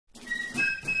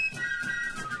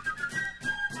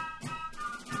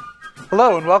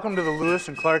Hello and welcome to the Lewis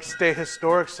and Clark State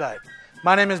Historic Site.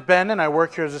 My name is Ben and I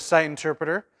work here as a site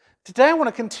interpreter. Today I want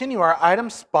to continue our item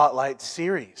spotlight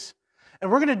series.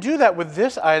 And we're going to do that with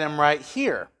this item right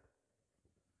here.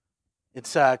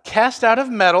 It's cast out of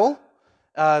metal.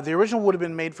 The original would have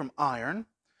been made from iron.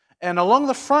 And along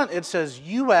the front it says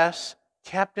U.S.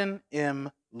 Captain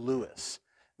M. Lewis.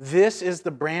 This is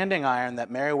the branding iron that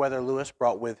Meriwether Lewis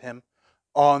brought with him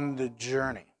on the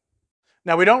journey.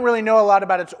 Now, we don't really know a lot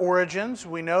about its origins.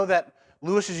 We know that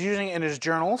Lewis is using it in his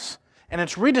journals, and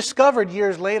it's rediscovered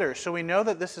years later, so we know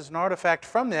that this is an artifact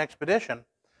from the expedition.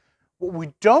 What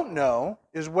we don't know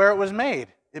is where it was made.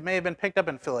 It may have been picked up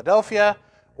in Philadelphia,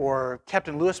 or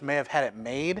Captain Lewis may have had it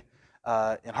made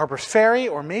in Harper's Ferry,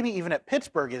 or maybe even at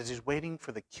Pittsburgh as he's waiting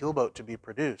for the keelboat to be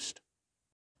produced.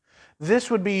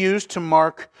 This would be used to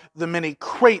mark the many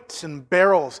crates and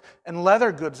barrels and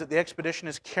leather goods that the expedition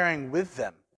is carrying with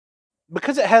them.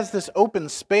 Because it has this open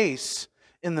space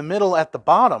in the middle at the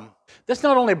bottom, this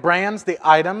not only brands the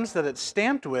items that it's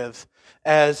stamped with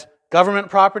as government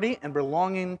property and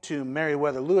belonging to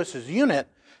Meriwether Lewis's unit,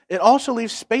 it also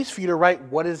leaves space for you to write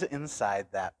what is inside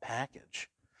that package.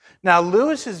 Now,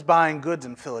 Lewis is buying goods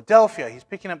in Philadelphia. He's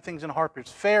picking up things in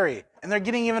Harper's Ferry, and they're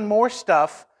getting even more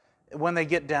stuff when they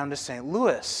get down to St.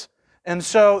 Louis. And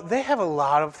so they have a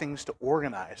lot of things to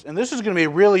organize. And this is going to be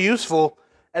really useful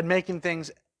at making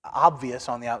things obvious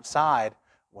on the outside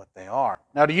what they are.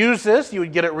 Now, to use this, you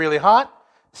would get it really hot,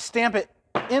 stamp it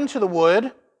into the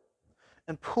wood,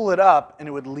 and pull it up, and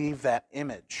it would leave that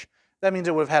image. That means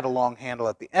it would have had a long handle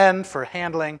at the end for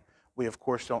handling. We, of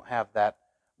course, don't have that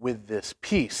with this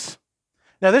piece.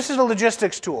 Now, this is a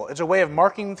logistics tool. It's a way of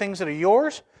marking things that are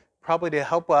yours, probably to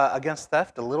help against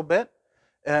theft a little bit,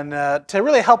 and to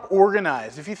really help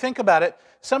organize. If you think about it,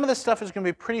 some of this stuff is going to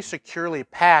be pretty securely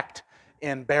packed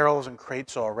in barrels and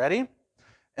crates already.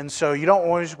 And so you don't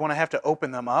always want to have to open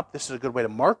them up. This is a good way to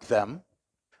mark them.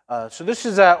 So this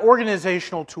is an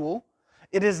organizational tool.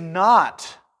 It is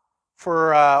not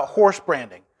for horse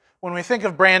branding. When we think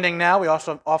of branding now, we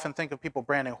also often think of people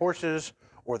branding horses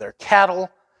or their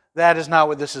cattle. That is not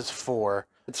what this is for.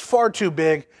 It's far too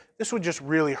big. This would just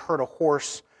really hurt a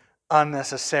horse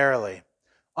unnecessarily.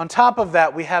 On top of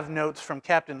that, we have notes from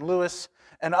Captain Lewis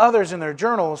and others in their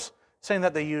journals saying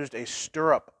that they used a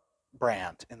stirrup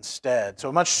brand instead. So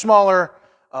a much smaller,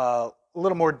 a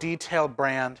little more detailed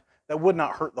brand that would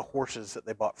not hurt the horses that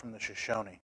they bought from the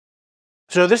Shoshone.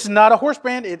 So this is not a horse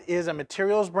brand, it is a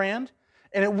materials brand,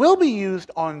 and it will be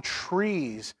used on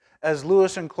trees as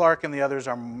Lewis and Clark and the others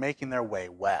are making their way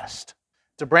west.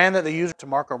 It's a brand that they use to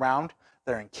mark around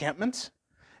their encampments,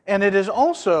 and it is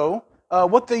also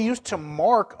what they use to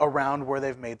mark around where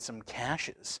they've made some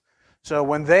caches. So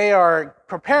when they are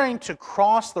preparing to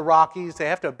cross the Rockies, they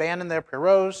have to abandon their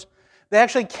pirogues. They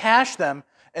actually cache them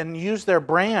and use their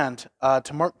brand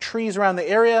to mark trees around the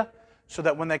area so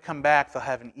that when they come back, they'll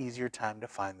have an easier time to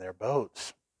find their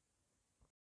boats.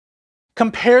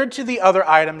 Compared to the other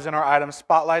items in our Item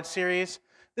Spotlight series,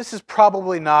 this is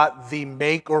probably not the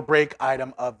make or break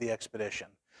item of the expedition.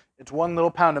 It's 1 little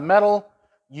pound of metal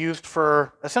used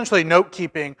for essentially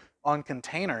note-keeping on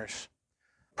containers.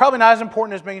 Probably not as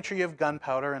important as making sure you have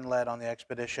gunpowder and lead on the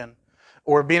expedition,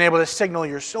 or being able to signal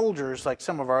your soldiers like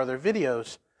some of our other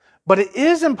videos. But it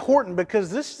is important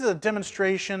because this is a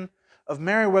demonstration of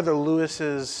Meriwether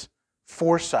Lewis's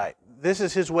foresight. This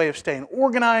is his way of staying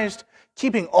organized,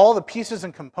 keeping all the pieces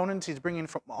and components he's bringing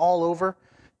from all over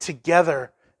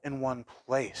together in one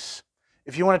place.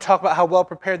 If you want to talk about how well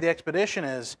prepared the expedition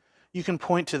is, you can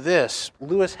point to this.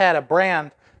 Lewis had a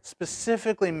brand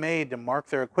specifically made to mark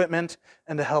their equipment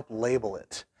and to help label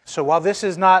it. So while this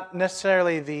is not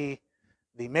necessarily the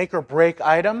make or break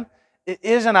item, it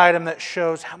is an item that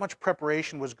shows how much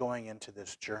preparation was going into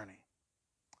this journey.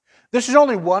 This is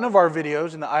only one of our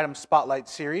videos in the Item Spotlight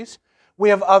series. We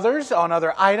have others on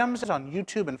other items on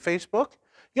YouTube and Facebook.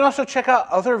 You can also check out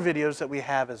other videos that we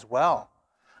have as well.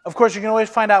 Of course, you can always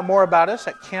find out more about us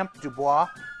at campdubois.com.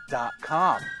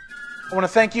 I want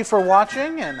to thank you for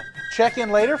watching and check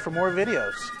in later for more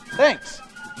videos. Thanks.